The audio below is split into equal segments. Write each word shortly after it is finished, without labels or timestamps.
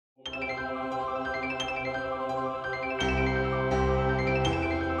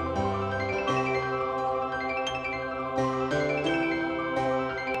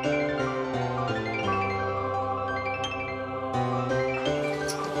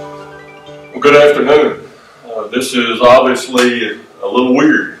Good afternoon. This is obviously a little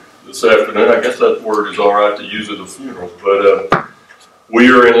weird this afternoon. I guess that word is all right to use at a funeral, but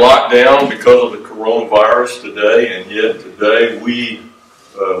we are in lockdown because of the coronavirus today, and yet today we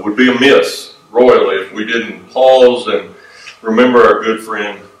would be amiss royally if we didn't pause and remember our good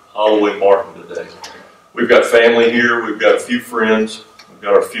friend Holloway Martin today. We've got family here, we've got a few friends, we've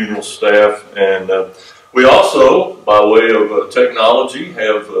got our funeral staff, and we also, by way of technology,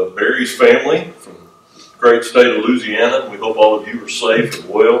 have Barry's family from the great state of Louisiana. We hope all of you are safe and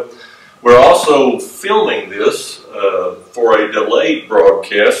well. We're also filming this for a delayed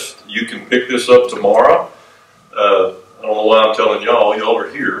broadcast. You can pick this up tomorrow. I don't know why I'm telling y'all are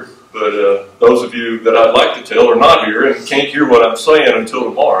here, but those of you that I'd like to tell are not here and can't hear what I'm saying until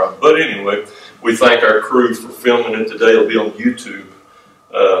tomorrow. But anyway, we thank our crew for filming it today. It'll be on YouTube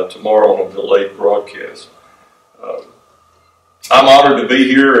tomorrow on a delayed broadcast. I'm honored to be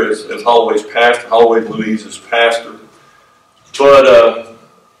here as Holloway's pastor, Holloway Louise's pastor. But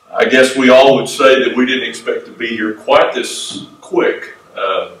I guess we all would say that we didn't expect to be here quite this quick.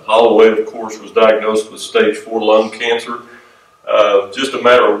 Holloway, of course, was diagnosed with stage 4 lung cancer just a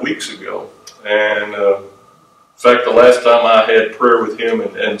matter of weeks ago. And in fact, the last time I had prayer with him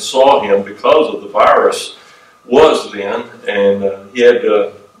and saw him because of the virus was then. And he had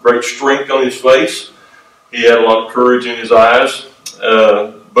great strength on his face. He had a lot of courage in his eyes.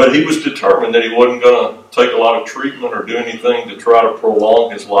 But he was determined that he wasn't going to take a lot of treatment or do anything to try to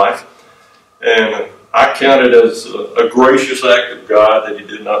prolong his life. And I count it as a gracious act of God that he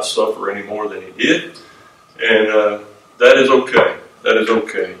did not suffer any more than he did. And that is okay. That is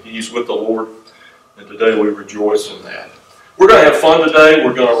okay. He's with the Lord, and today we rejoice in that. We're going to have fun today.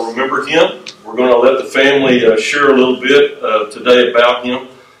 We're going to remember him. We're going to let the family share a little bit today about him.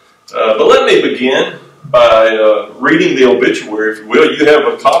 But let me begin by reading the obituary, if you will. You have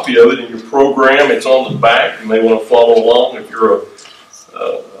a copy of it in your program. It's on the back. You may want to follow along if you're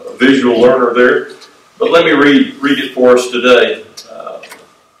a visual learner there. But let me read it for us today.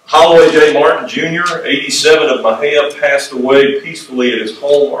 Holloway J. Martin, Jr., 87 of Mexia, passed away peacefully at his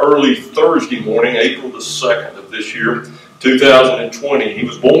home early Thursday morning, April the 2nd of this year, 2020. He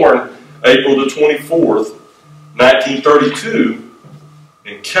was born April the 24th, 1932,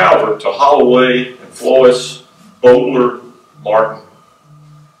 in Calvert to Holloway and Floyce Bowler Martin.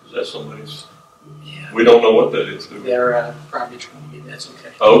 Is that somebody's? Yeah. We don't know what that is, do we? They're probably trying to get that's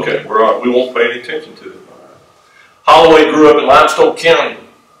okay. Okay, we won't pay any attention to it. Holloway grew up in Limestone County.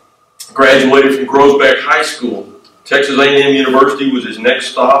 Graduated from Grosbeck High School. Texas A&M University was his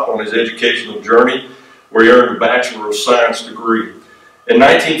next stop on his educational journey, where he earned a Bachelor of Science degree. In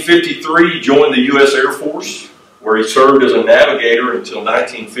 1953, he joined the U.S. Air Force, where he served as a navigator until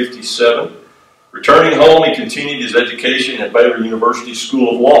 1957. Returning home, he continued his education at Baylor University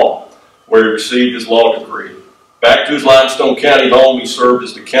School of Law, where he received his law degree. Back to his Limestone County home, he served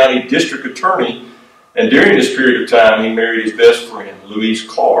as the county district attorney, and during this period of time, he married his best friend, Louise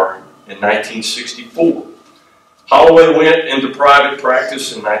Carr, in 1964. Holloway went into private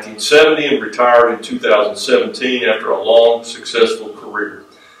practice in 1970 and retired in 2017 after a long, successful career.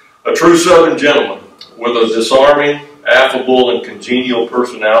 A true Southern gentleman with a disarming, affable, and congenial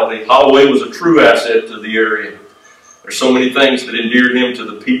personality, Holloway was a true asset to the area. There's so many things that endeared him to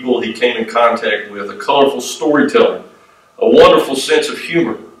the people he came in contact with. A colorful storyteller, a wonderful sense of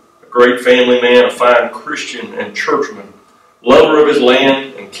humor, a great family man, a fine Christian and churchman, lover of his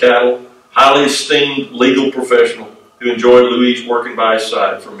land and cattle, highly esteemed legal professional who enjoyed Louise working by his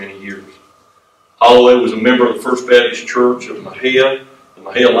side for many years. Holloway was a member of the First Baptist Church of Mexia, the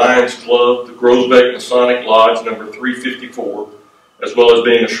Mexia Lions Club, the Grosbeck Masonic Lodge number 354, as well as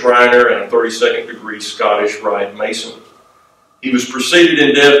being a Shriner and a 32nd degree Scottish Rite Mason. He was preceded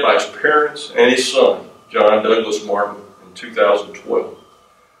in death by his parents and his son, John Douglas Martin, in 2012.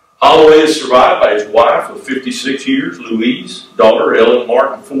 Holloway is survived by his wife of 56 years, Louise, daughter Ellen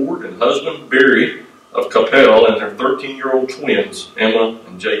Martin Ford, and husband Barry of Capel, and their 13-year-old twins, Emma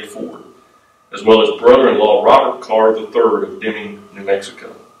and Jake Ford, as well as brother-in-law Robert Carr III of Deming, New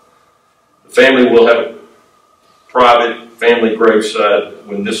Mexico. The family will have a private family graveside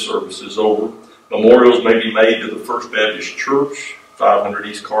when this service is over. Memorials may be made to the First Baptist Church, 500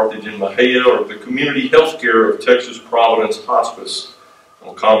 East Carthage in Mexia, or the Community Health Care of Texas Providence Hospice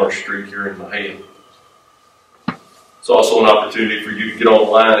on Commerce Street here in Mexia. It's also an opportunity for you to get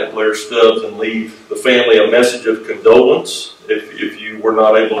online at Blair Stubbs and leave the family a message of condolence if you were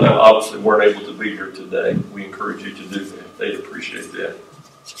not able to, obviously weren't able to be here today. We encourage you to do that. They'd appreciate that.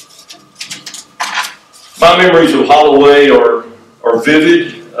 My memories of Holloway are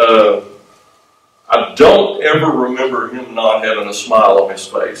vivid. I don't ever remember him not having a smile on his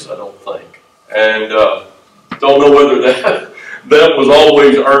face, I don't think. And don't know whether that was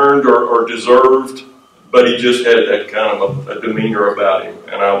always earned or deserved, but he just had that kind of a demeanor about him,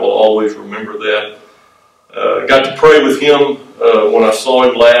 and I will always remember that. Got to pray with him when I saw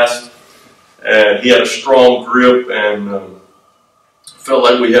him last, and he had a strong grip, and felt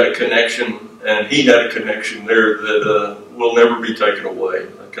like we had a connection, and he had a connection there that will never be taken away,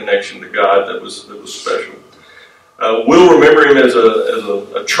 a connection to God that was special. We'll remember him as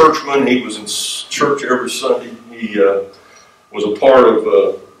a churchman. He was in church every Sunday. He was a part of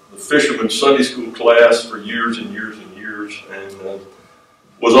the fisherman's Sunday school class for years and years and years, and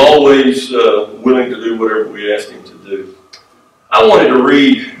was always willing to do whatever we asked him to do. I wanted to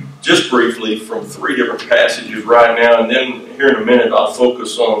read just briefly from 3 different passages right now, and then here in a minute I'll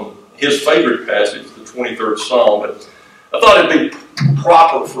focus on his favorite passage, the 23rd Psalm. But I thought it'd be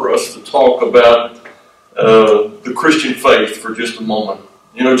proper for us to talk about the Christian faith for just a moment.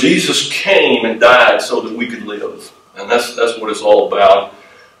 You know, Jesus came and died so that we could live, and that's what it's all about.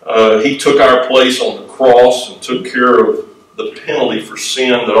 He took our place on the cross and took care of the penalty for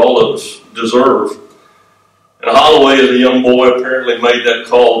sin that all of us deserve. And Holloway, as a young boy, apparently made that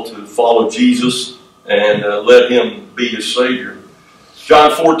call to follow Jesus and let him be his Savior.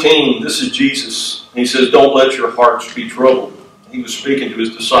 John 14, this is Jesus. He says, "Don't let your hearts be troubled." He was speaking to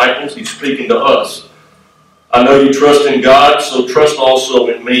his disciples. He's speaking to us. "I know you trust in God, so trust also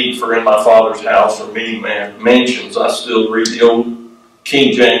in me, for in my Father's house are many mansions." I still read the old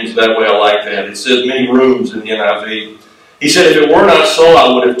King James that way. I like that. It says many rooms in the NIV. He said, "If it were not so,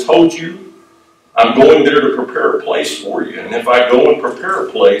 I would have told you. I'm going there to prepare a place for you. And if I go and prepare a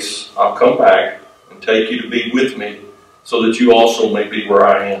place, I'll come back and take you to be with me, so that you also may be where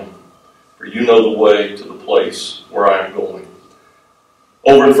I am. For you know the way to the place where I am going."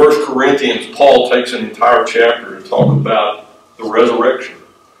 Over in 1 Corinthians, Paul takes an entire chapter to talk about the resurrection.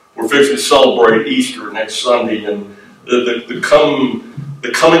 We're fixing to celebrate Easter next Sunday, and the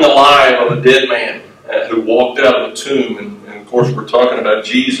coming alive of a dead man who walked out of the tomb. And of course, we're talking about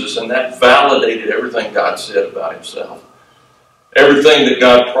Jesus, and that validated everything God said about himself. Everything that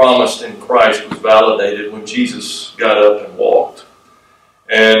God promised in Christ was validated when Jesus got up and walked.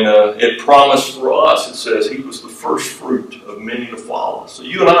 And it promised for us, it says, he was the first fruit of many to follow. So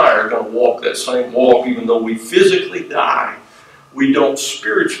you and I are going to walk that same walk, even though we physically die. We don't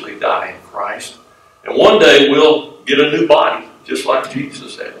spiritually die in Christ. And one day we'll get a new body, just like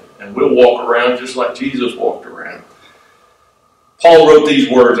Jesus had. And we'll walk around just like Jesus walked around. Paul wrote these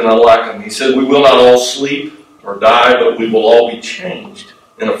words, and I like them. He said, "We will not all sleep or die, but we will all be changed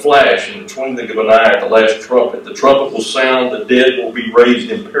in a flash, in the twinkling of an eye, at the last trumpet. The trumpet will sound, the dead will be raised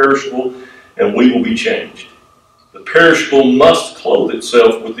imperishable, and we will be changed. The perishable must clothe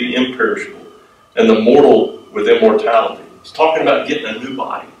itself with the imperishable, and the mortal with immortality." He's talking about getting a new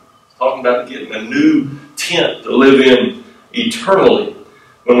body. He's talking about getting a new tent to live in eternally.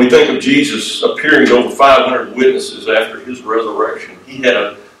 When we think of Jesus appearing to over 500 witnesses after his resurrection, he had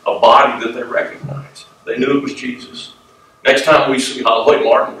a body that they recognized. They knew it was Jesus. Next time we see Holloway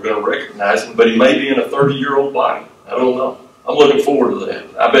Martin, we're going to recognize him, but he may be in a 30-year-old body. I don't know. I'm looking forward to that.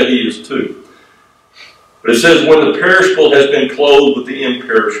 I bet he is too. But it says, "When the perishable has been clothed with the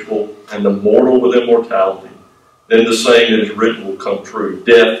imperishable, and the mortal with immortality, then the saying that is written will come true.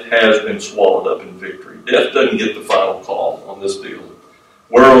 Death has been swallowed up in victory." Death doesn't get the final call on this deal.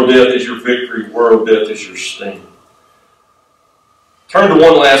 "Where, O death, is your victory? Where, O death, is your sting?" Turn to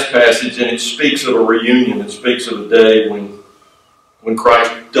one last passage, and it speaks of a reunion. It speaks of a day when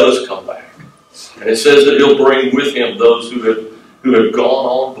Christ does come back. And it says that he'll bring with him those who have gone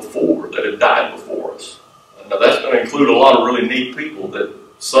on before, that have died before us. Now that's going to include a lot of really neat people that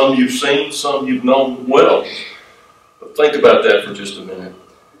some you've seen, some you've known well. But think about that for just a minute.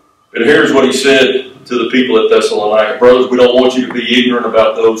 But here's what he said to the people at Thessalonica: "Brothers, we don't want you to be ignorant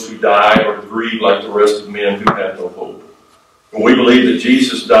about those who die, or to grieve like the rest of men who have no hope. For we believe that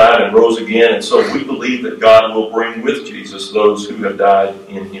Jesus died and rose again, and so we believe that God will bring with Jesus those who have died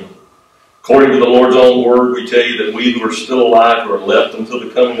in him. According to the Lord's own word, we tell you that we who are still alive, who are left until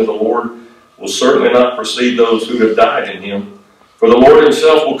the coming of the Lord, will certainly not precede those who have died in him. For the Lord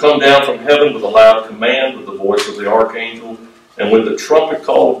himself will come down from heaven with a loud command, with the voice of the archangel, and with the trumpet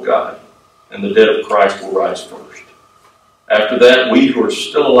call of God, and the dead of Christ will rise first. After that, we who are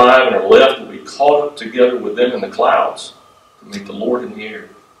still alive and are left will be caught up together with them in the clouds to meet the Lord in the air.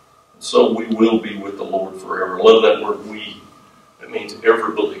 And so we will be with the Lord forever." I love that word, "we." It means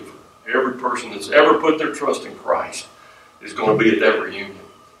every believer, every person that's ever put their trust in Christ is going to be at that reunion.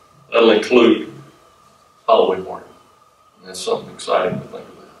 That'll include Holloway Martin. And that's something exciting to think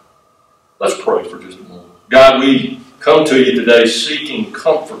about. Let's pray for just a moment. God, we come to you today seeking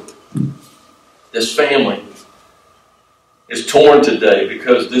comfort This family is torn today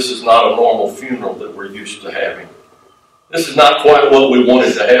because this is not a normal funeral that we're used to having. This is not quite what we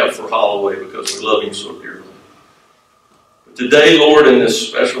wanted to have for Holloway because we love him so dearly. But today, Lord, in this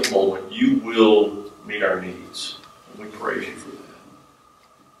special moment, you will meet our needs. And we praise you for that.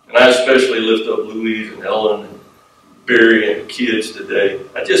 And I especially lift up Louise and Ellen and Barry and the kids today.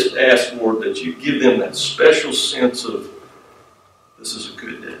 I just ask, Lord, that you give them that special sense of this is a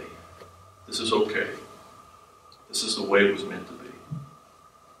good day. This is okay. This is the way it was meant to be.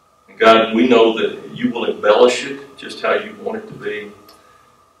 And God, we know that you will embellish it just how you want it to be.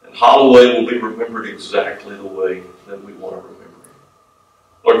 And Holloway will be remembered exactly the way that we want to remember him.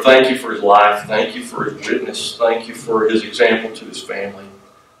 Lord, thank you for his life. Thank you for his witness. Thank you for his example to his family.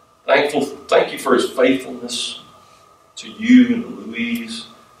 Thank you for his faithfulness to you and to Louise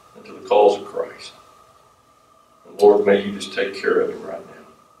and to the cause of Christ. And Lord, may you just take care of him right now.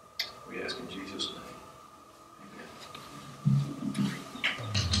 We ask in Jesus' name.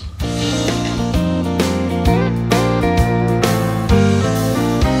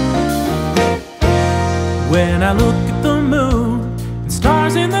 When I look at the moon and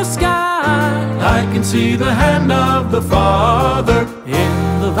stars in the sky, I can see the hand of the Father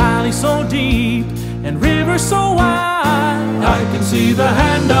in the valley so deep and river so wide. I can see the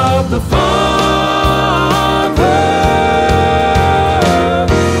hand of the Father.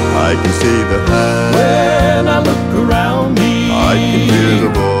 I can see the hand. When I look around me, I can hear the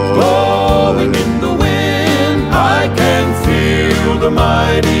voice blowing in the wind. I can feel the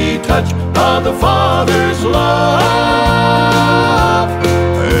mighty touch of the Father's love.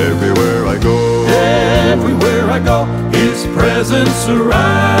 Everywhere I go, His presence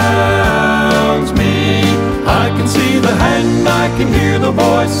surrounds me. I can see the hand, I can hear the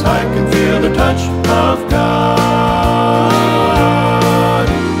voice, I can feel the touch of God.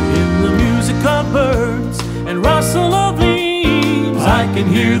 In the music of birds and rustle of leaves, I can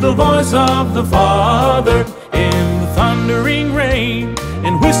hear the voice of the Father. In the thundering rain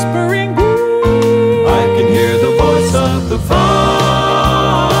and whispering breeze, I can hear the voice of the Father.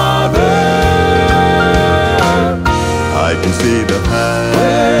 I can see the hand.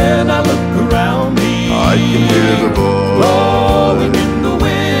 When I look around me, I can hear the voice blowing in the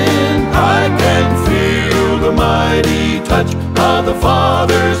wind. I can feel the mighty touch of the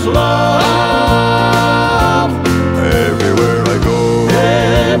Father's love. Everywhere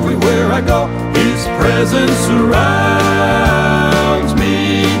I go, His presence surrounds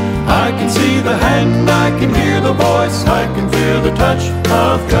me. I can see the hand, I can hear the voice, I can feel the touch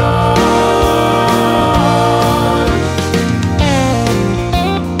of God.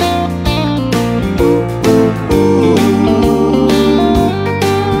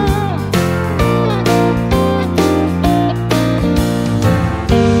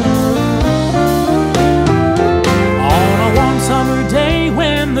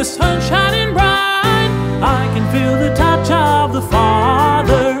 The sun shining bright, I can feel the touch of the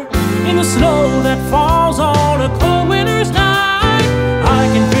Father in the snow that falls on a cold winter's night. I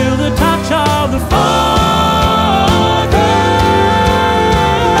can feel the touch of the Father.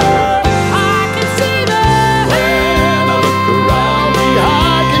 I can see that when I look around me,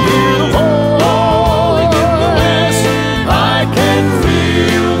 I can hear the voice blowing in the west. I can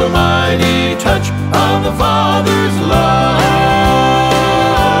feel the mighty touch of the Father's love.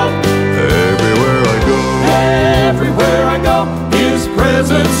 Everywhere I go, His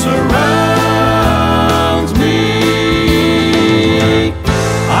presence surrounds me.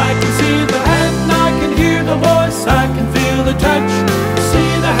 I can see the hand, I can hear the voice, I can feel the touch.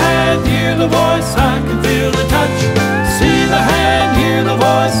 See the hand, hear the voice, I can feel the touch. See the hand, hear the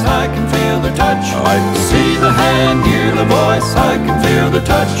voice, I can feel the touch. I can see the hand, hear the voice, I can feel the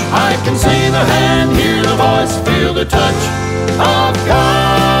touch. I can see the hand, hear the voice, feel the touch of God.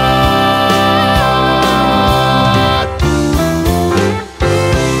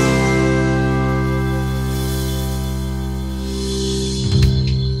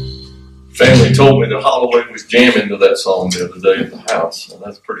 Family told me that Holloway was jamming to that song the other day at the house. So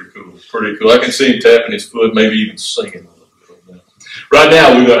that's pretty cool. Pretty cool. I can see him tapping his foot, maybe even singing a little bit on that. Right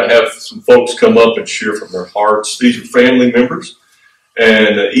now, we're going to have some folks come up and share from their hearts. These are family members,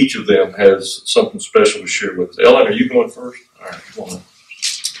 and each of them has something special to share with us. Ellen, are you going first? All right, come on.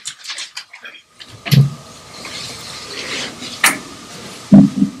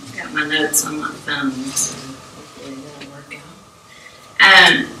 Got my notes on my phone, so hopefully that'll work out.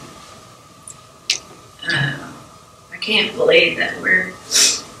 I can't believe that we're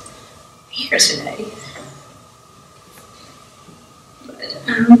here today. But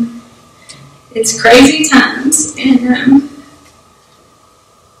it's crazy times, and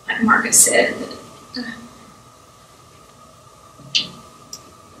like Marcus said,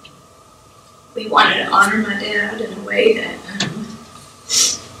 we wanted to honor my dad in a way that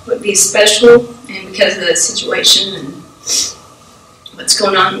would be special, and because of the situation and what's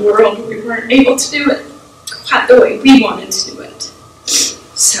going on in the world, we weren't able to do it quite the way we wanted to do it.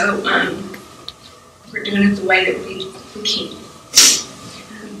 So we're doing it the way that we can.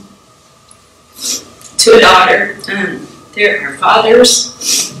 To a daughter, there are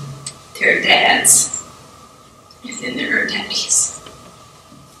fathers, there are dads, and then there are daddies.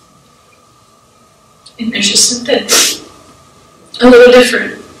 And there's just something a little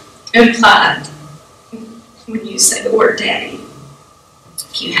different implied when you say the word daddy.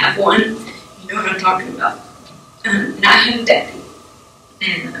 If you have one, you know what I'm talking about. And I have a daddy.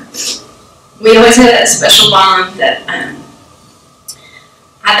 And we always had that special bond that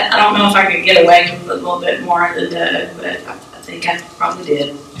I don't know if I could get away with a little bit more than Doug, but I think I probably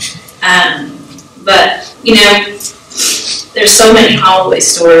did. But, you know, there's so many Holloway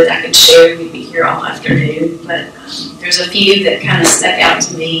stories I could share. We'd be here all afternoon, but there's a few that kind of stuck out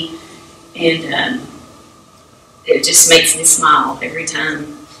to me, and it just makes me smile every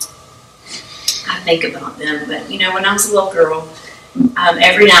time I think about them. But, you know, when I was a little girl,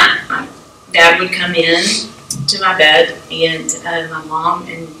 every night my dad would come in to my bed, and my mom,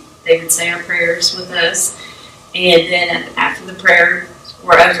 and they would say our prayers with us, and then after the prayers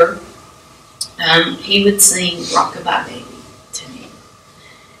were over, he would sing Rockabye Baby to me,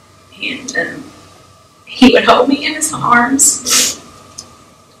 and he would hold me in his arms,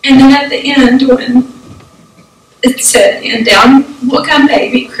 and then at the end, when it said, and down will come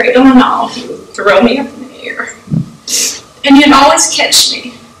baby, cradle and all, he would throw me up in the air, and he'd always catch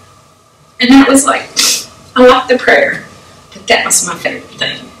me, and that was like, I liked the prayer, but that was my favorite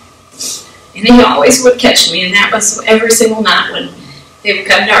thing. And he always would catch me, and that was every single night when they would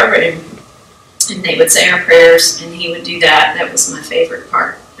come to our room, and they would say our prayers, and he would do that. That was my favorite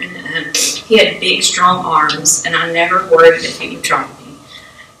part. And he had big, strong arms, and I never worried if he would drop me,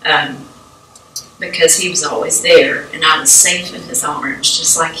 because he was always there, and I was safe in his arms,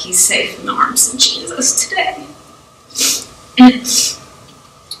 just like he's safe in the arms of Jesus today. And,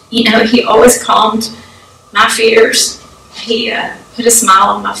 you know, he always calmed my fears. He put a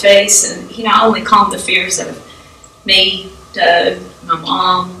smile on my face, and he not only calmed the fears of me, Doug, my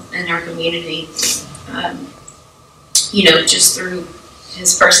mom, and our community, you know, just through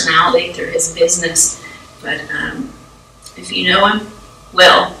his personality, through his business, but if you know him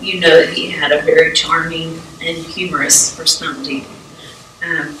well, you know that he had a very charming and humorous personality.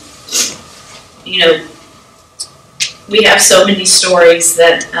 You know, we have so many stories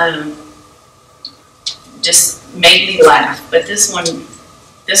that just made me laugh, but this one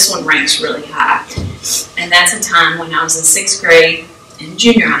ranks really high. And that's a time when I was in 6th grade in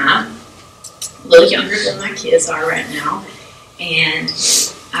junior high, a little younger than my kids are right now, and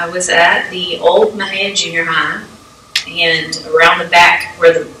I was at the old Mexia Junior High, and around the back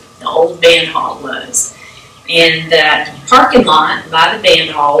where the old band hall was. And that parking lot by the band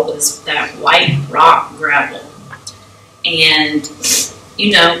hall was that white rock gravel. And,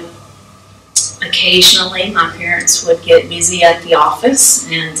 you know, occasionally my parents would get busy at the office,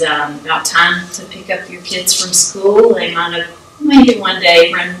 and about time to pick up your kids from school, they might have maybe one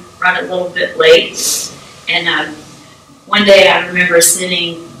day run a little bit late. And one day I remember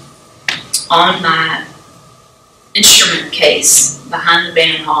sitting on my instrument case behind the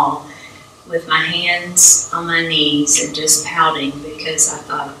band hall with my hands on my knees and just pouting because I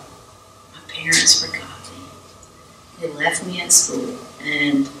thought, my parents forgot me. They left me at school,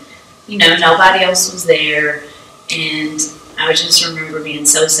 and you know, nobody else was there, and I just remember being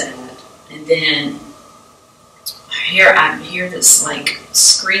so sad. And then I hear this like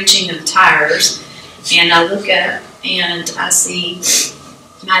screeching of tires, and I look up and I see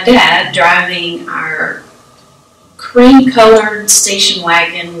my dad driving our cream-colored station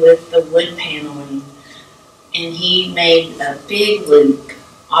wagon with the wood paneling, and he made a big loop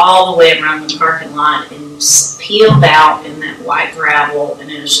all the way around the parking lot and peeled out in that white gravel,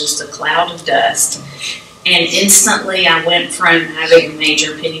 and it was just a cloud of dust. And instantly I went from having a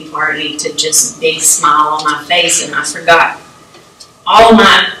major pity party to just a big smile on my face, and I forgot all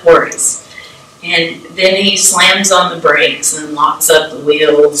my worries. And then he slams on the brakes and locks up the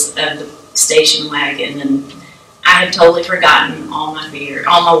wheels of the station wagon, and I had totally forgotten all my fear,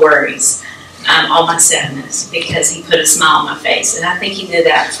 all my worries, all my sadness, because he put a smile on my face. And I think he did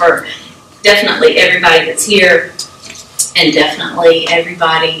that for definitely everybody that's here, and definitely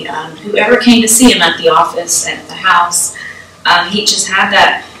everybody whoever came to see him at the office, at the house. He just had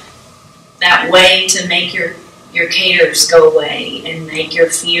that way to make your cares go away and make your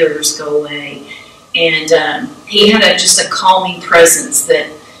fears go away. And he had just a calming presence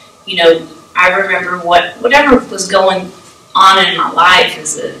that, you know, I remember whatever was going on in my life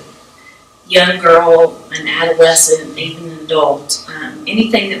as a young girl, an adolescent, even an adult,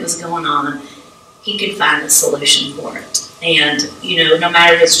 anything that was going on, he could find a solution for it. And, you know, no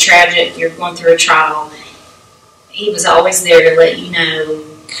matter if it's tragic, you're going through a trial, he was always there to let you know,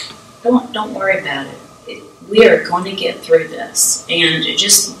 don't worry about it. We are going to get through this. And it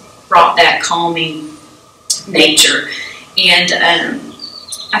just brought that calming nature. And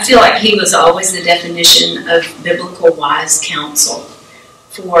I feel like he was always the definition of biblical wise counsel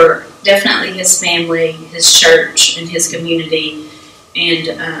for definitely his family, his church, and his community.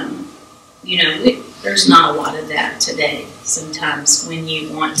 And, you know, there's not a lot of that today. Sometimes when you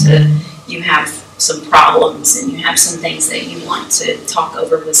have some problems and you have some things that you want to talk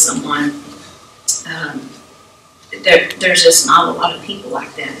over with someone, there's just not a lot of people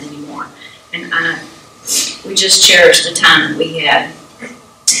like that anymore. And we just cherished the time that we had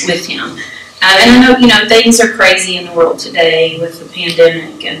with him. And I know, you know, things are crazy in the world today with the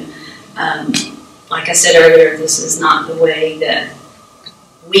pandemic. And like I said earlier, this is not the way that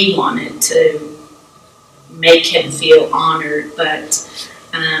we wanted to make him feel honored. But,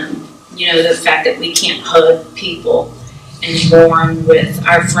 you know, the fact that we can't hug people and mourn with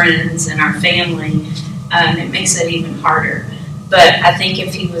our friends and our family, it makes it even harder. But I think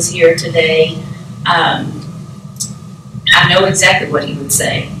if he was here today, I know exactly what he would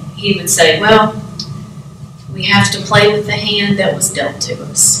say. He would say, well, we have to play with the hand that was dealt to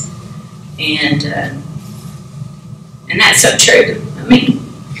us. And that's so true. I mean,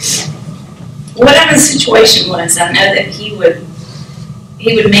 whatever the situation was, I know that he would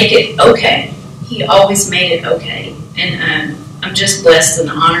make it okay. He always made it okay. And I'm just blessed and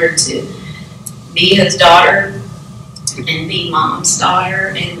honored to be his daughter and be Mom's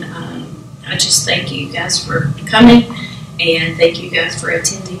daughter. And I just thank you guys for coming, and thank you guys for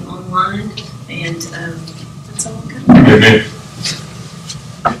attending online. And that's all I got. Amen.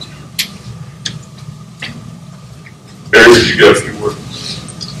 Barry, did you got a few words?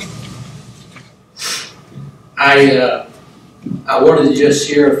 I wanted to just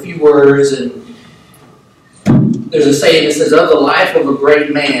share a few words. And there's a saying that says, of the life of a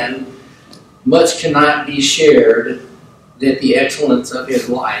great man, much cannot be shared that the excellence of his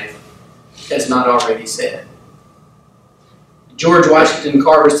life has not already said. George Washington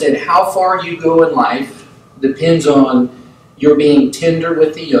Carver said, how far you go in life depends on your being tender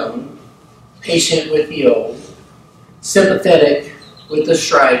with the young, patient with the old, sympathetic with the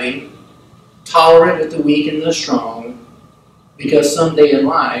striving, tolerant with the weak and the strong, because someday in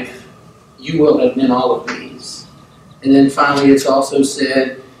life you will have been all of these. And then finally it's also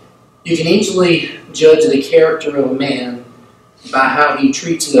said, you can easily judge the character of a man by how he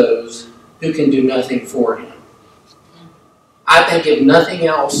treats those who can do nothing for him. I think if nothing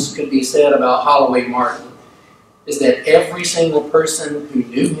else could be said about Holloway Martin, is that every single person who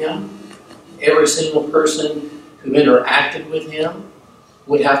knew him, every single person who interacted with him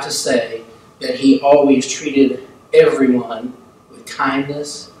would have to say that he always treated everyone with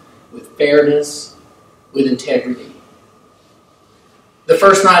kindness, with fairness, with integrity. The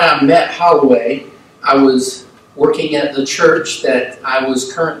first night I met Holloway, I was working at the church that I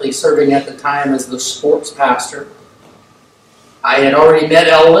was currently serving at the time as the sports pastor. I had already met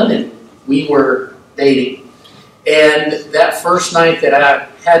Ellen and we were dating. And that first night that I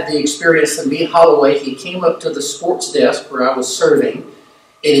had the experience to meet Holloway, he came up to the sports desk where I was serving, and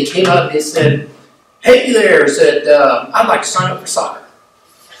he came up and he said, hey there, said, I'd like to sign up for soccer.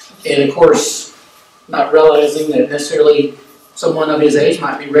 And of course, not realizing that necessarily someone of his age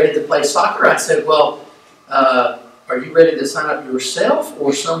might be ready to play soccer, I said, well, are you ready to sign up yourself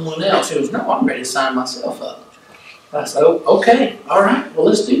or someone else? He goes, no, I'm ready to sign myself up. I said, oh, okay, all right, well,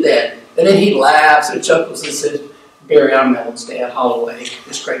 let's do that. And then he laughs and chuckles and says, Barry, I'm Ellen's dad, Holloway.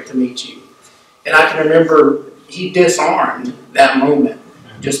 It's great to meet you. And I can remember he disarmed that moment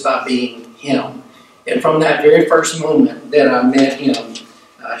just by being him. And from that very first moment that I met him,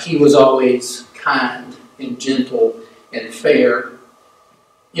 he was always kind and gentle and fair.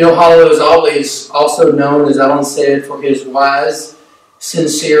 You know, Holloway was always also known, as Ellen said, for his wise,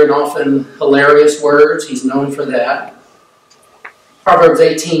 sincere, and often hilarious words. He's known for that. Proverbs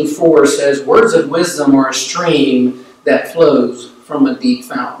 18:4 says, words of wisdom are a stream that flows from a deep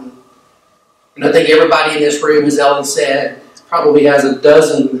fountain. And I think everybody in this room, as Ellen said, probably has a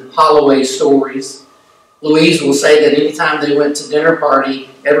dozen Holloway stories. Louise will say that anytime they went to dinner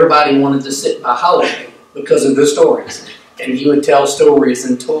party, everybody wanted to sit by Holloway because of the stories. And he would tell stories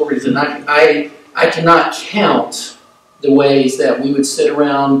and stories. And I cannot count the ways that we would sit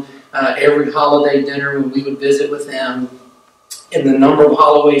around every holiday dinner when we would visit with them, and the number of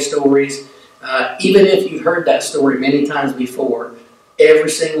Holloway stories. Even if you've heard that story many times before, every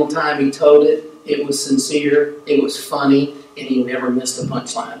single time he told it, it was sincere, it was funny, and he never missed a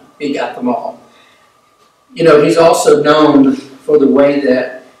punchline. He got them all. You know, he's also known for the way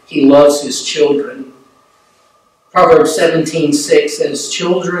that he loves his children. Proverbs 17:6 says,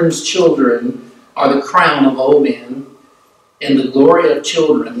 "Children's children are the crown of old men, and the glory of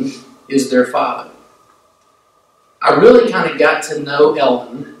children is their father." I really kind of got to know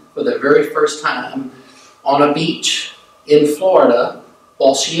Ellen for the very first time on a beach in Florida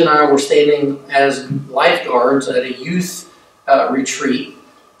while she and I were standing as lifeguards at a youth retreat.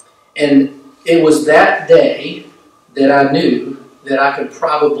 And it was that day that I knew that I could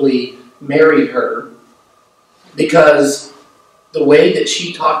probably marry her, because the way that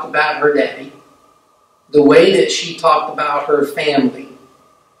she talked about her day, the way that she talked about her family,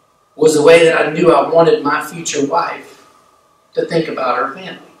 was the way that I knew I wanted my future wife to think about her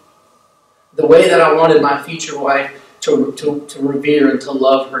family. The way that I wanted my future wife to revere and to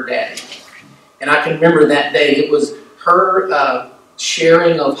love her daddy. And I can remember that day. It was her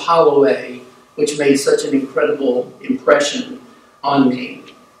sharing of Holloway which made such an incredible impression on me.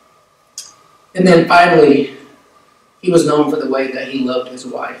 And then finally, he was known for the way that he loved his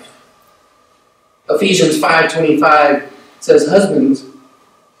wife. Ephesians 5:25 says, "Husbands,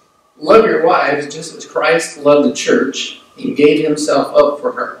 love your wives just as Christ loved the church and gave himself up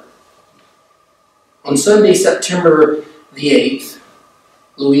for her." On Sunday, September the 8th,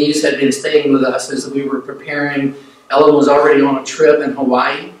 Louise had been staying with us as we were preparing. Ellen was already on a trip in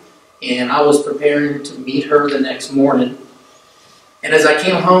Hawaii, and I was preparing to meet her the next morning. And as I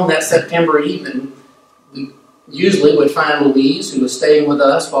came home that September evening, we usually would find Louise, who was staying with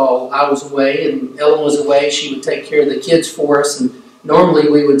us while I was away, and Ellen was away. She would take care of the kids for us, and normally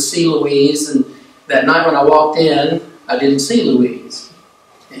we would see Louise. And that night when I walked in, I didn't see Louise.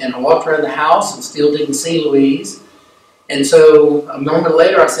 And I walked around the house and still didn't see Louise. And so a moment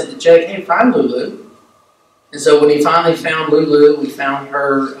later, I said to Jake, "Hey, find Lulu." And so when he finally found Lulu, we found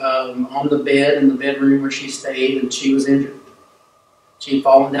her on the bed in the bedroom where she stayed, and she was injured. She had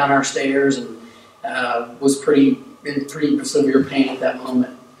fallen down our stairs and was in pretty severe pain at that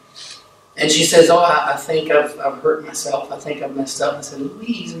moment. And she says, "Oh, I think I've hurt myself. I think I've messed up." I said,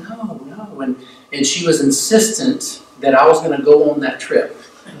 "Louise, no." And she was insistent that I was going to go on that trip.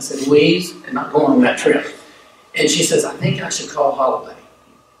 And I said, "Louise, I'm not going on that trip." And she says, "I think I should call Holloway."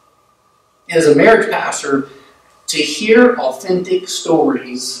 And as a marriage pastor, to hear authentic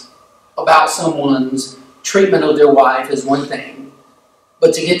stories about someone's treatment of their wife is one thing,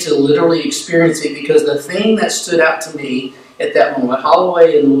 but to get to literally experience it, because the thing that stood out to me at that moment,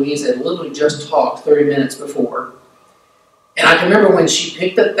 Holloway and Louise had literally just talked 30 minutes before. And I can remember when she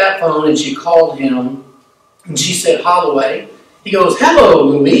picked up that phone and she called him, and she said, "Holloway." He goes, "Hello,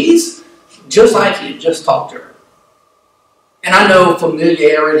 Louise," just like he had just talked to her. And I know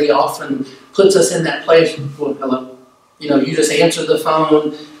familiarity often puts us in that place. Well, hello. You know, you just answer the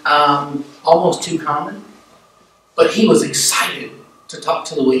phone, almost too common. But he was excited to talk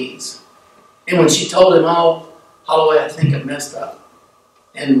to Louise. And when she told him, "Oh, Holloway, I think I messed up."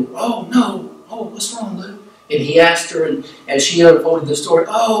 And, "Oh, no. Oh, what's wrong, Lou?" And he asked her, and as she unfolded the story,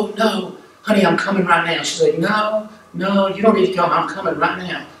 "Oh, no, honey, I'm coming right now." She's like, No, you don't need to come. I'm coming right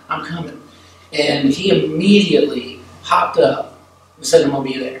now. I'm coming." And he immediately hopped up and said, "I'm going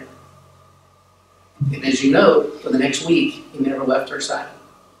to be there." And as you know, for the next week, he never left her side.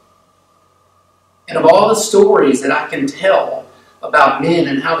 And of all the stories that I can tell about men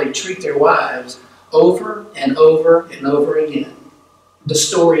and how they treat their wives, over and over and over again, the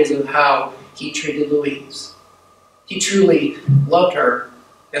stories of how he treated Louise. He truly loved her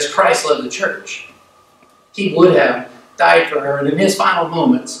as Christ loved the church. He would have died for her, and in his final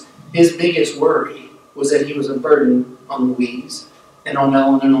moments, his biggest worry was that he was a burden on Louise and on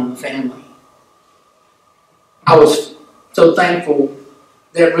Ellen and on the family. I was so thankful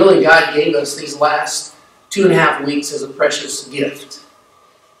that really God gave us these last 2.5 weeks as a precious gift.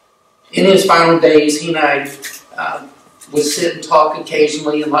 In his final days, he and I would sit and talk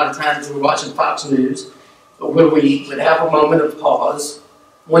occasionally, and a lot of times we were watching Fox News, but when we would have a moment of pause,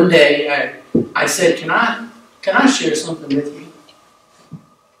 one day I said, Can I share something with you?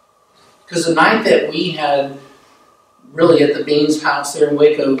 Because the night that we had, really at the Beans house there in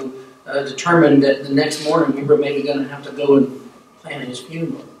Waco, determined that the next morning we were maybe going to have to go and plan his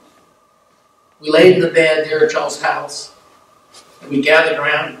funeral. We laid in the bed there at y'all's house, and we gathered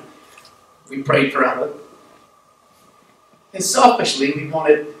around, we prayed for Ellen. And selfishly, we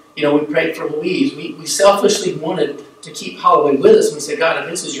wanted, we prayed for Louise. We selfishly wanted to keep Holloway with us. And we said, God, if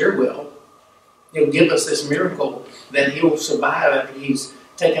this is your will, you'll give us this miracle that he will survive after he's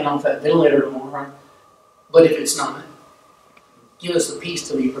taken off that ventilator tomorrow. But if it's not, give us the peace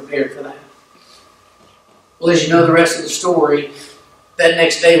to be prepared for that. Well, as you know the rest of the story, that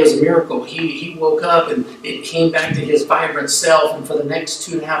next day was a miracle. He woke up and it came back to his vibrant self, and for the next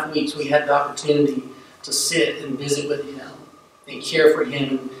 2.5 weeks we had the opportunity to sit and visit with him and care for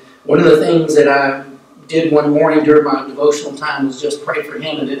him. And one of the things that I did one morning during my devotional time was just pray for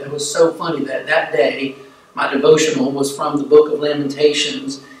him, and it was so funny that that day my devotional was from the book of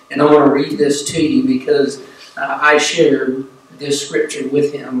Lamentations, and I want to read this to you because I shared this scripture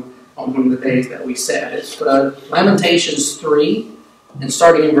with him on one of the days that we sat. It's Lamentations 3, and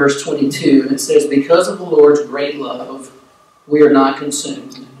starting in verse 22, and it says, because of the Lord's great love, we are not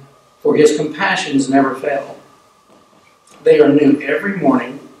consumed, for his compassions never fail. They are new every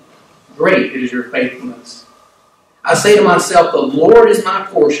morning. Great is your faithfulness. I say to myself, the Lord is my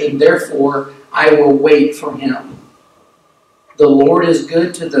portion, therefore I will wait for him. The Lord is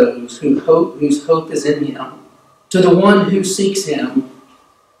good to those whose hope is in him. To the one who seeks him,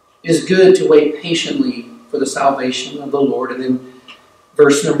 it is good to wait patiently for the salvation of the Lord. And then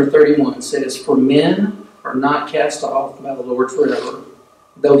verse number 31 says, for men are not cast off by the Lord forever.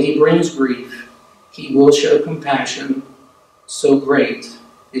 Though he brings grief, he will show compassion. So great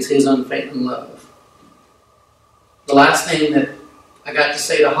is his unfailing love. The last thing that I got to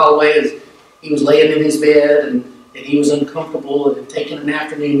say to Holloway is he was laying in his bed and he was uncomfortable and had taken an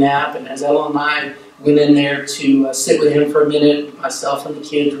afternoon nap. And as Ella and I went in there to sit with him for a minute, myself and the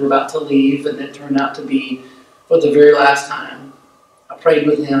kids were about to leave, and it turned out to be for the very last time. I prayed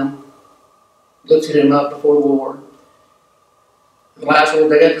with him, lifted him up before the Lord. The last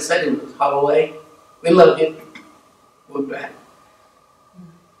word I got to say to him was, Holloway, we love you. We'll be back.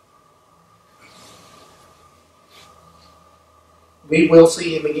 We will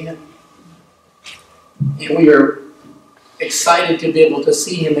see him again. And we are excited to be able to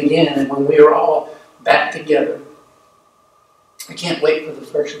see him again, and when we are all back together. I can't wait for the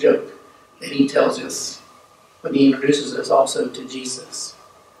first joke that he tells us when he introduces us also to Jesus,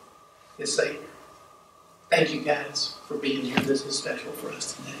 his Savior. Thank you guys for being here. This is special for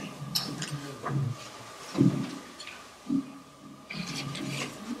us today.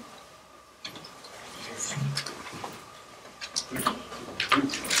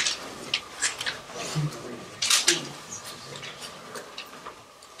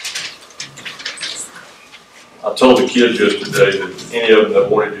 I told the kids yesterday that any of them that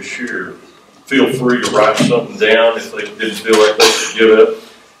wanted to share, feel free to write something down if they didn't feel like they could give it.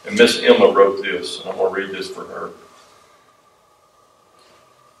 And Miss Emma wrote this, and I'm going to read this for her.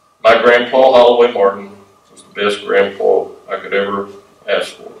 My grandpa, Holloway Martin, was the best grandpa I could ever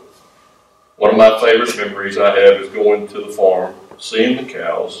ask for. One of my favorite memories I have is going to the farm, seeing the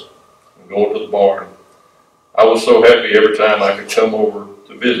cows, and going to the barn. I was so happy every time I could come over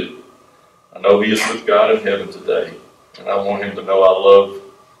to visit. I know he is with God in heaven today, and I want him to know I love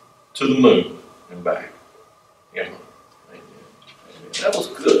to the moon and back. Emma. Amen. That was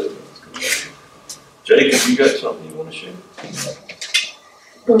good. Jacob, you got something you want to share?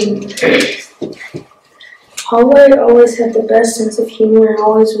 Holloway always had the best sense of humor and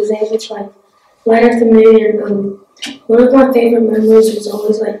always was able to light up the mood. And one of my favorite memories was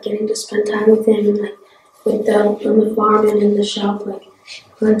always getting to spend time with him and with on the farm and in the shop,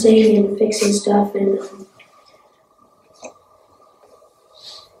 hunting and fixing stuff. And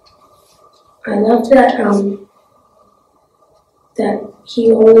I loved that that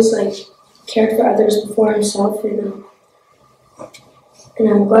he always cared for others before himself. And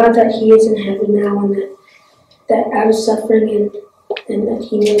I'm glad that he is in heaven now, and that out of suffering and that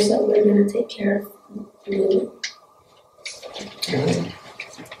he knows that we're going to take care of him.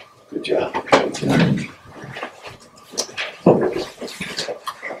 Good job.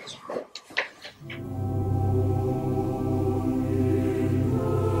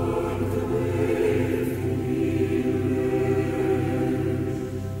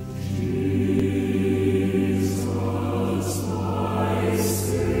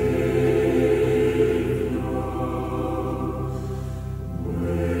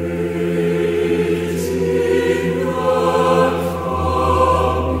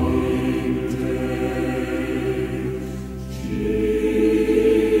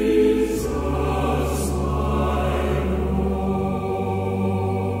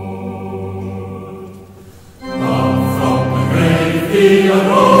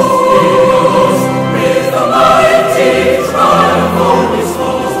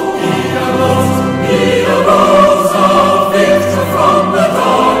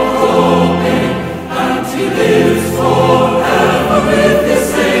 He lives for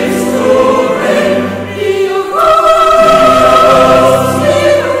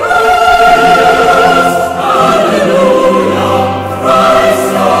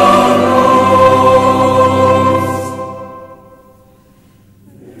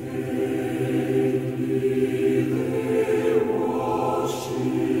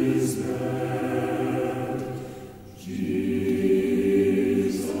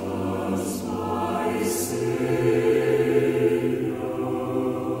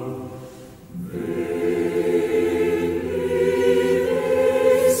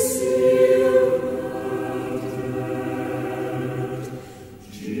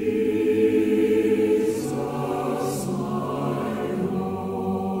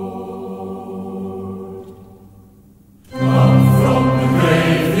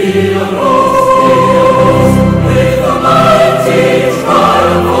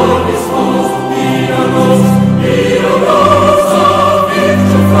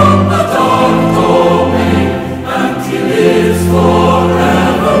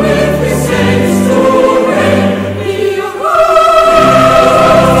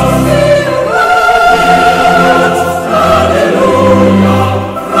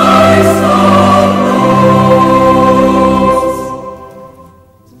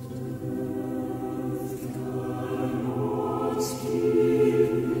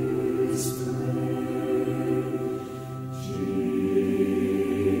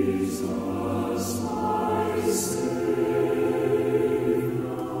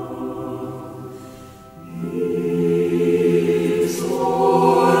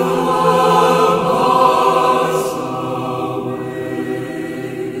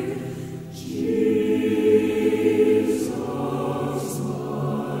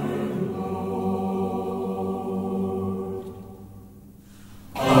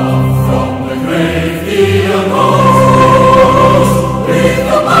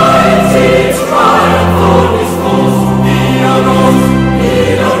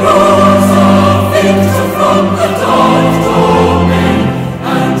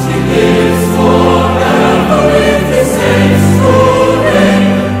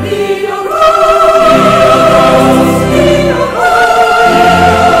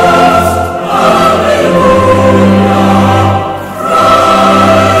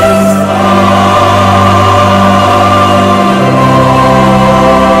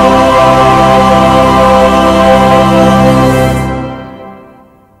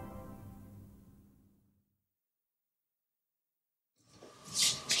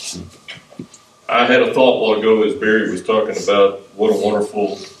I had a thought a while ago as Barry was talking about what a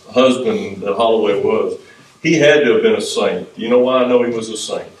wonderful husband that Holloway was. He had to have been a saint. You know why I know he was a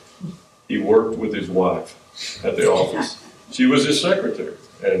saint? He worked with his wife at the office. She was his secretary.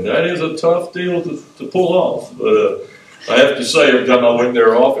 And that is a tough deal to pull off. But I have to say, every time I went in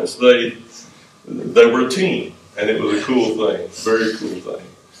their office, they were a team. And it was a cool thing, very cool thing.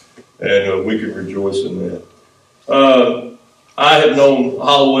 And we could rejoice in that. I have known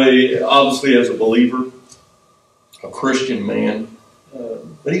Holloway, obviously, as a believer, a Christian man.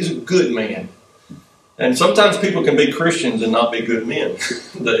 But he's a good man. And sometimes people can be Christians and not be good men.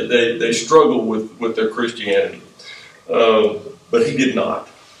 they struggle with their Christianity. But he did not.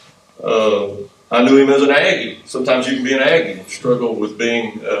 I knew him as an Aggie. Sometimes you can be an Aggie and struggle with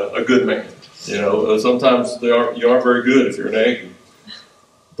being a good man. You know, sometimes you aren't very good if you're an Aggie.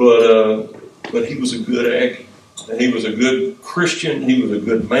 But he was a good Aggie. And he was a good Christian. He was a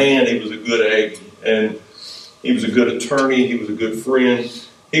good man. He was a good Aggie. And he was a good attorney. He was a good friend.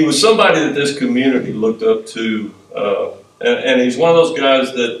 He was somebody that this community looked up to. And he's one of those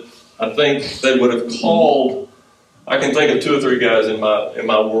guys that I think they would have called. I can think of 2 or 3 guys in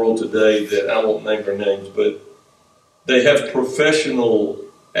my world today that I won't name their names, but they have professional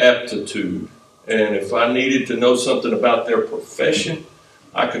aptitude. And if I needed to know something about their profession,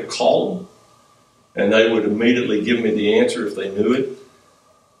 I could call them, and they would immediately give me the answer if they knew it.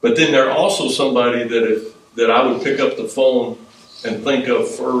 But then they're also somebody that I would pick up the phone and think of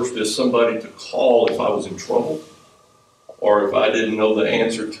first as somebody to call if I was in trouble, or if I didn't know the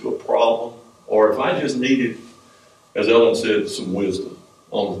answer to a problem, or if I just needed, as Ellen said, some wisdom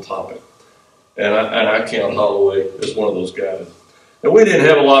on the topic. And I count Holloway as one of those guys. And we didn't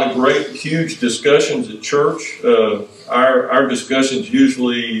have a lot of great, huge discussions at church. Our discussions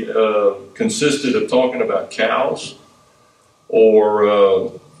usually consisted of talking about cows,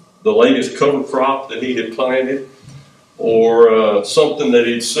 or the latest cover crop that he had planted, or something that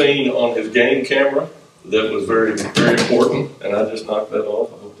he'd seen on his game camera that was very, very important. And I just knocked that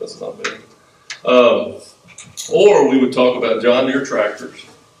off. I hope that's not bad. Or we would talk about John Deere tractors,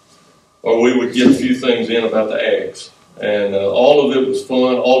 or we would get a few things in about the ags. And all of it was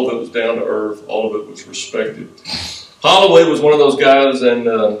fun, all of it was down to earth, all of it was respected. Holloway was one of those guys, and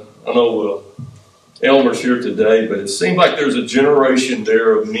I know Elmer's here today, but it seemed like there's a generation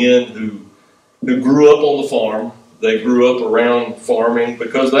there of men who grew up on the farm. They grew up around farming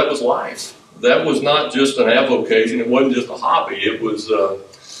because that was life. That was not just an avocation. It wasn't just a hobby. It was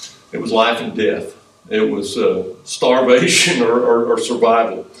life and death. It was starvation or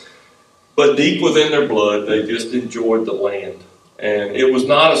survival. But deep within their blood, they just enjoyed the land. And it was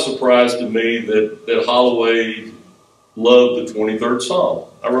not a surprise to me that Holloway loved the 23rd Psalm.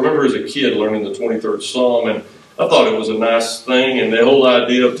 I remember as a kid learning the 23rd Psalm, and I thought it was a nice thing. And the whole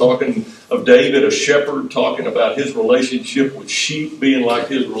idea of talking of David, a shepherd, talking about his relationship with sheep being like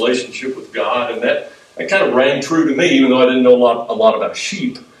his relationship with God, and that kind of rang true to me, even though I didn't know a lot about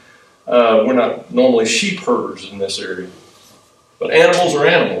sheep. We're not normally sheep herders in this area. But animals are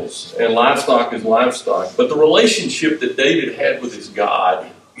animals, and livestock is livestock. But the relationship that David had with his God,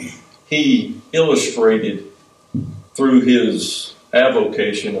 he illustrated through his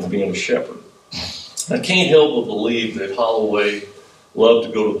avocation of being a shepherd. I can't help but believe that Holloway loved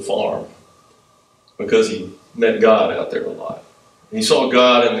to go to the farm because he met God out there a lot. He saw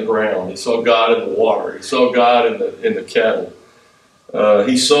God in the ground. He saw God in the water. He saw God in the cattle.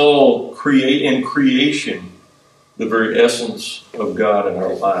 He saw in creation the very essence of God in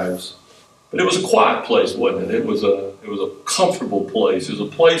our lives. But it was a quiet place, wasn't it? It was a comfortable place. It was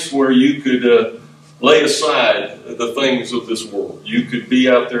a place where you could lay aside the things of this world. You could be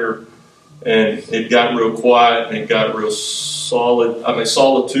out there, and it got real quiet, and it got real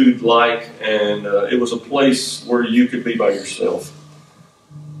solitude-like, and it was a place where you could be by yourself.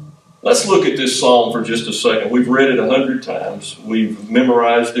 Let's look at this psalm for just a second. We've read it 100 times. We've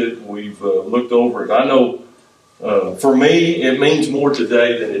memorized it. We've looked over it. I know for me, it means more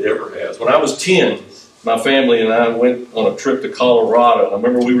today than it ever has. When I was 10, my family and I went on a trip to Colorado. I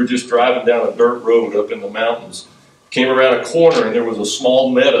remember we were just driving down a dirt road up in the mountains. Came around a corner, and there was a small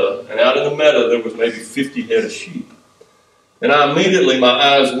meadow. And out in the meadow, there was maybe 50 head of sheep. And my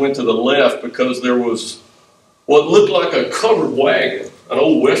eyes went to the left because there was what looked like a covered wagon, an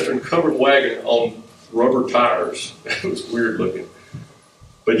old Western covered wagon on rubber tires. It was weird looking.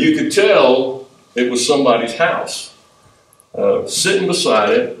 But you could tell it was somebody's house. Sitting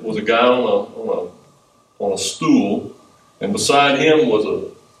beside it was a guy on a stool, and beside him was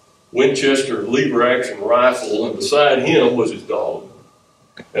a Winchester lever-action rifle, and beside him was his dog.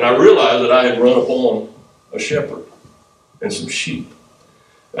 And I realized that I had run upon a shepherd and some sheep.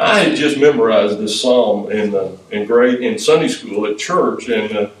 I had just memorized this psalm in Sunday school at church,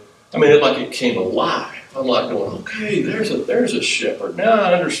 and it came alive. I'm like going, okay, there's a shepherd. Now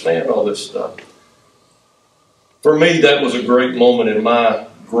I understand all this stuff. For me, that was a great moment in my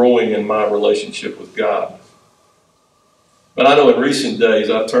growing in my relationship with God. But I know in recent days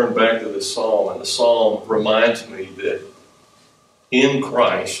I've turned back to this psalm, and the psalm reminds me that in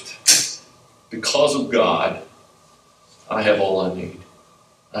Christ, because of God, I have all I need.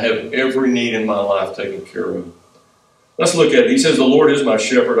 I have every need in my life taken care of. Let's look at it. He says, the Lord is my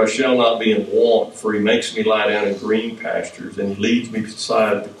shepherd, I shall not be in want, for he makes me lie down in green pastures, and he leads me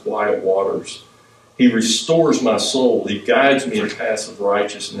beside the quiet waters. He restores my soul. He guides me in paths of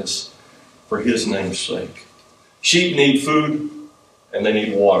righteousness for his name's sake. Sheep need food, and they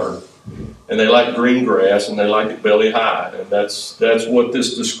need water. And they like green grass, and they like it belly high. And that's what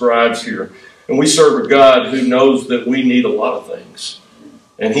this describes here. And we serve a God who knows that we need a lot of things.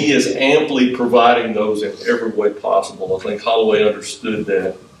 And he is amply providing those in every way possible. I think Holloway understood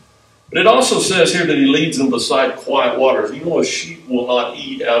that. But it also says here that he leads them beside quiet waters. You know, a sheep will not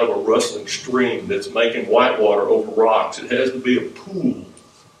eat out of a rustling stream that's making white water over rocks. It has to be a pool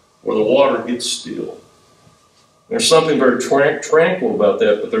where the water gets still. There's something very tranquil about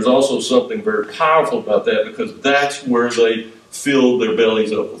that, but there's also something very powerful about that, because that's where they filled their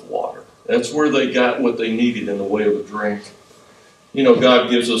bellies up with water. That's where they got what they needed in the way of a drink. You know, God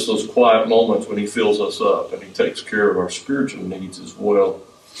gives us those quiet moments when he fills us up, and he takes care of our spiritual needs as well.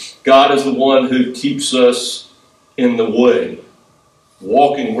 God is the one who keeps us in the way,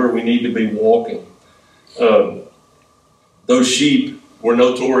 walking where we need to be walking. Those sheep were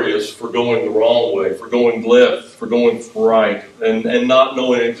notorious for going the wrong way, for going left, for going right, and not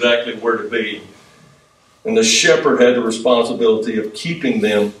knowing exactly where to be. And the shepherd had the responsibility of keeping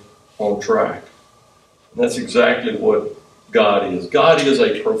them on track. And that's exactly what God is. God is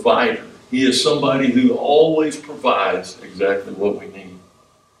a provider. He is somebody who always provides exactly what we need.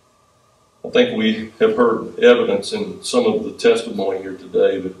 I think we have heard evidence in some of the testimony here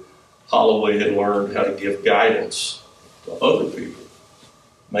today that Holloway had learned how to give guidance to other people.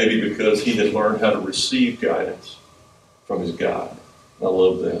 Maybe because he had learned how to receive guidance from his God. I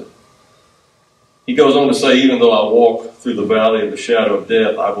love that. He goes on to say, even though I walk through the valley of the shadow of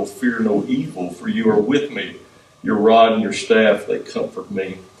death, I will fear no evil, for you are with me. Your rod and your staff, they comfort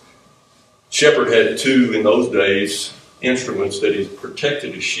me. Shepherd had two, in those days, instruments that he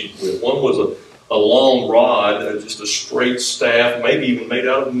protected his sheep with. One was a long rod, just a straight staff, maybe even made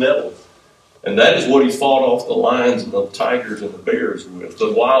out of metal. And that is what he fought off the lions and the tigers and the bears with.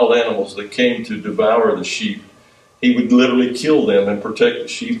 The wild animals that came to devour the sheep, he would literally kill them and protect the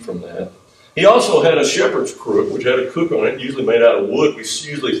sheep from that. He also had a shepherd's crook, which had a crook on it, usually made out of wood. We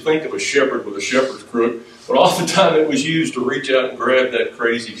usually think of a shepherd with a shepherd's crook, but oftentimes it was used to reach out and grab that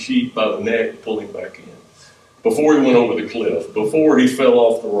crazy sheep by the neck and pull him back in. Before he went over the cliff, before he fell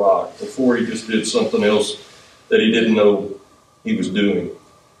off the rock, before he just did something else that he didn't know he was doing.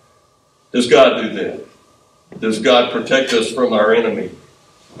 Does God do that? Does God protect us from our enemy?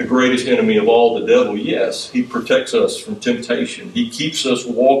 The greatest enemy of all, the devil? Yes, he protects us from temptation. He keeps us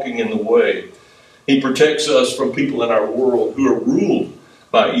walking in the way. He protects us from people in our world who are ruled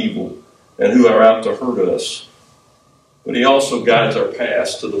by evil and who are out to hurt us. But he also guides our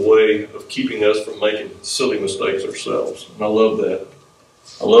paths to the way of keeping us from making silly mistakes ourselves. And I love that.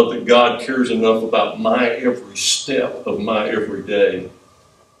 I love that God cares enough about my every step of my every day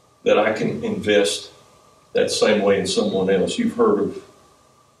that I can invest that same way in someone else. You've heard of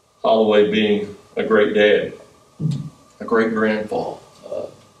Holloway being a great dad, a great grandpa,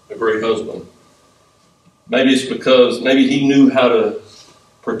 a great husband. Maybe it's because maybe he knew how to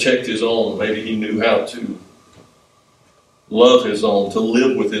protect his own. Maybe he knew how to love his own, to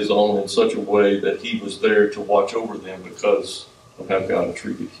live with his own in such a way that he was there to watch over them because of how God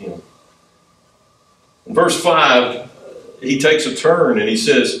treated him. In verse 5, he takes a turn and he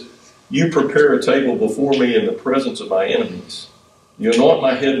says, "You prepare a table before me in the presence of my enemies. You anoint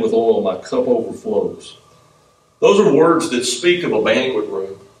my head with oil, my cup overflows." Those are words that speak of a banquet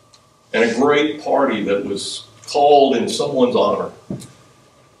room and a great party that was called in someone's honor.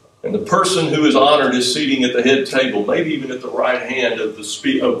 And the person who is honored is seating at the head table, maybe even at the right hand of the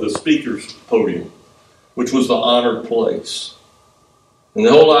speaker's podium, which was the honored place. And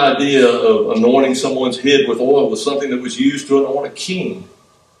the whole idea of anointing someone's head with oil was something that was used to anoint a king,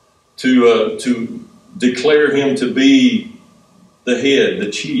 to declare him to be the head,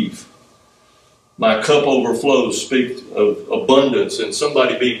 the chief. My cup overflows speaks of abundance and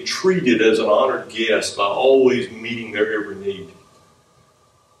somebody being treated as an honored guest by always meeting their every need.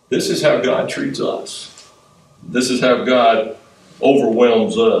 This is how God treats us. This is how God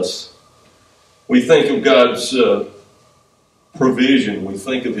overwhelms us. We think of God's provision. We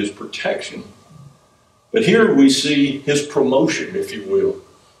think of his protection. But here we see his promotion, if you will.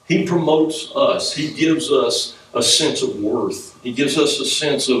 He promotes us. He gives us a sense of worth. He gives us a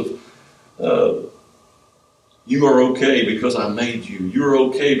sense of, you are okay because I made you. You're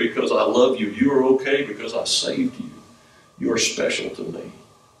okay because I love you. You are okay because I saved you. You are special to me.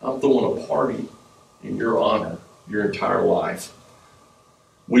 I'm throwing a party in your honor your entire life.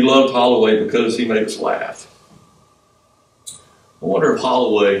 We loved Holloway because he made us laugh. I wonder if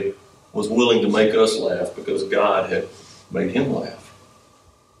Holloway was willing to make us laugh because God had made him laugh.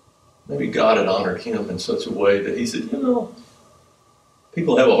 Maybe God had honored him in such a way that he said, you know,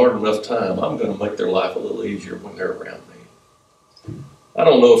 people have a hard enough time. I'm going to make their life a little easier when they're around me. I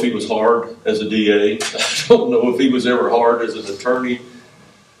don't know if he was hard as a DA. I don't know if he was ever hard as an attorney.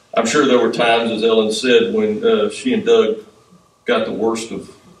 I'm sure there were times, as Ellen said, when she and Doug got the worst of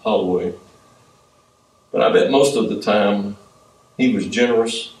Holloway. But I bet most of the time he was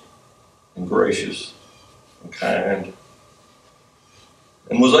generous and gracious and kind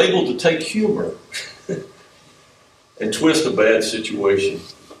and was able to take humor and twist a bad situation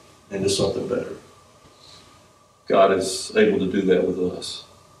into something better. God is able to do that with us.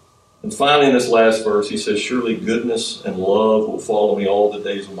 And finally, in this last verse, he says, "Surely goodness and love will follow me all the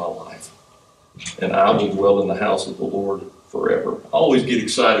days of my life, and I will dwell in the house of the Lord forever." I always get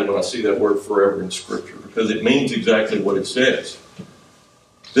excited when I see that word forever in Scripture because it means exactly what it says.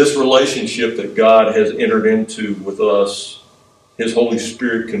 This relationship that God has entered into with us, his Holy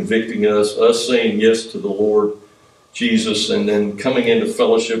Spirit convicting us saying yes to the Lord Jesus, and then coming into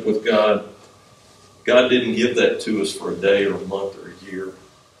fellowship with God. God didn't give that to us for a day or a month or a year,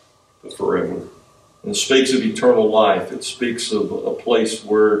 but forever. And it speaks of eternal life. It speaks of a place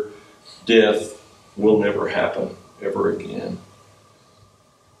where death will never happen ever again.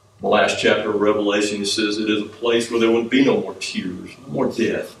 The last chapter of Revelation, it says it is a place where there would be no more tears, no more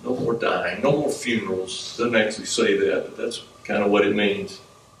death, no more dying, no more funerals. It doesn't actually say that, but that's kind of what it means.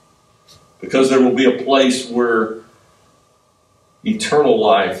 Because there will be a place where eternal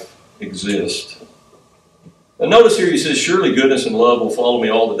life exists. And notice here he says, "Surely goodness and love will follow me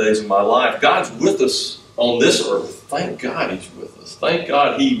all the days of my life." God's with us on this earth. Thank God he's with us. Thank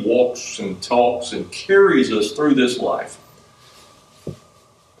God he walks and talks and carries us through this life.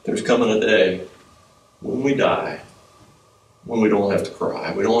 There's coming a day when we die, when we don't have to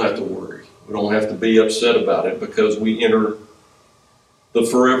cry, we don't have to worry, we don't have to be upset about it because we enter the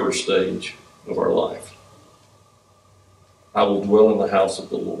forever stage of our life. I will dwell in the house of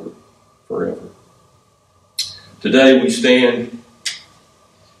the Lord forever. Today we stand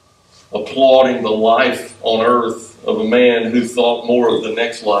applauding the life on earth of a man who thought more of the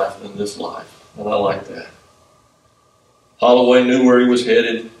next life than this life. And I like that. Holloway knew where he was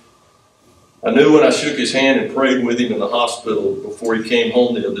headed. I knew when I shook his hand and prayed with him in the hospital before he came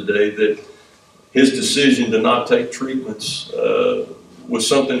home the other day that his decision to not take treatments was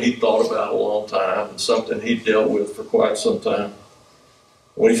something he thought about a long time and something he dealt with for quite some time.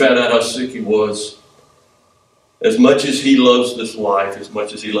 When he found out how sick he was, as much as he loves this life, as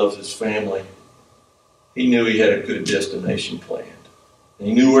much as he loves his family, he knew he had a good destination planned. And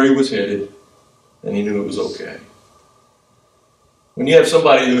he knew where he was headed, and he knew it was okay. When you have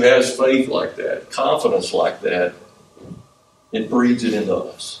somebody who has faith like that, confidence like that, it breeds it into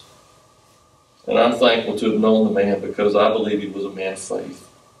us. And I'm thankful to have known the man because I believe he was a man of faith.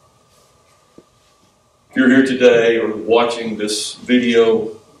 If you're here today or watching this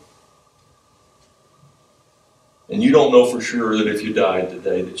video and you don't know for sure that if you died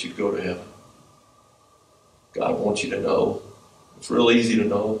today that you'd go to heaven, God wants you to know. It's real easy to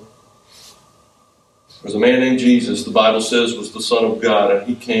know. There's a man named Jesus, the Bible says, was the Son of God, and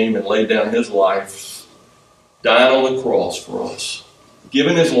he came and laid down his life, dying on the cross for us,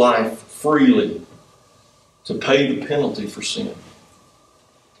 giving his life freely to pay the penalty for sin.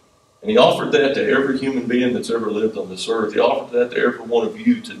 And he offered that to every human being that's ever lived on this earth. He offered that to every one of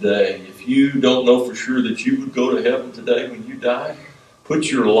you today. If you don't know for sure that you would go to heaven today when you die, put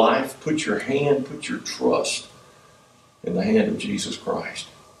your life, put your hand, put your trust in the hand of Jesus Christ.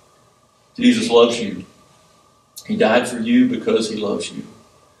 Jesus loves you. He died for you because he loves you.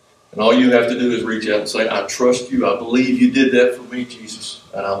 And all you have to do is reach out and say, I trust you. I believe you did that for me, Jesus,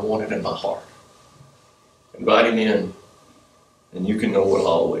 and I want it in my heart. Invite him in, and you can know what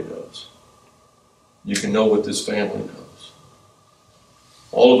Holloway does. You can know what this family knows.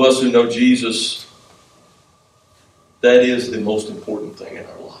 All of us who know Jesus, that is the most important thing in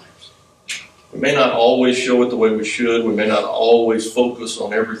our lives. We may not always show it the way we should. We may not always focus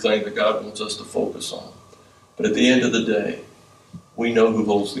on everything that God wants us to focus on. But at the end of the day, we know who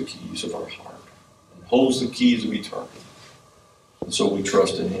holds the keys of our heart and holds the keys of eternity. And so we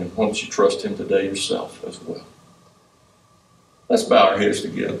trust in him. Why don't you trust him today yourself as well? Let's bow our heads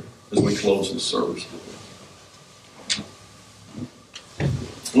together as we close this service.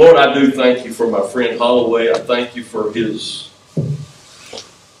 Lord, I do thank you for my friend Holloway. I thank you for his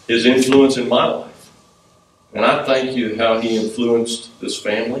influence in my life. And I thank you how he influenced this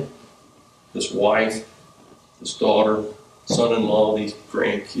family, this wife, this daughter, son-in-law, these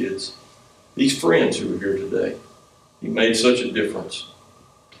grandkids, these friends who are here today. He made such a difference.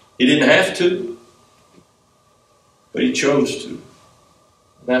 He didn't have to, but he chose to.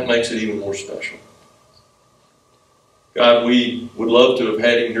 And that makes it even more special. God, we would love to have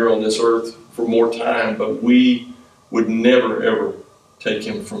had him here on this earth for more time, but we would never, ever take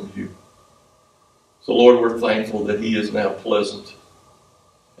him from you. So, Lord, we're thankful that he is now pleasant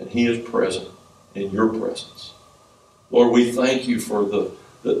and he is present in your presence. Lord, we thank you for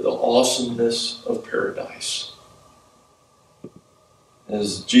the awesomeness of paradise.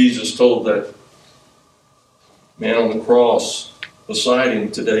 As Jesus told that man on the cross beside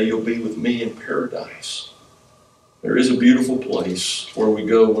him, today you'll be with me in paradise. There is a beautiful place where we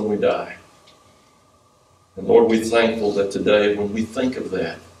go when we die. And Lord, we're thankful that today when we think of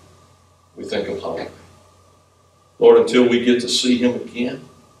that, we think of Holloway. Lord, until we get to see him again,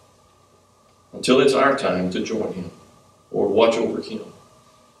 until it's our time to join him, Lord, watch over him.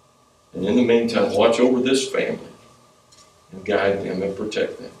 And in the meantime, watch over this family and guide them and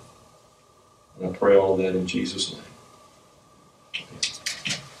protect them. And I pray all of that in Jesus' name.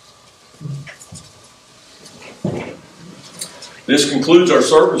 This concludes our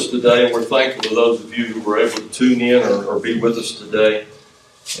service today, and we're thankful to those of you who were able to tune in or be with us today.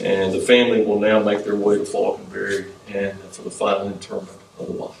 And the family will now make their way to Falconberry and for the final interment of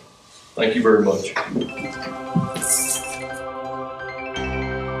the body. Thank you very much.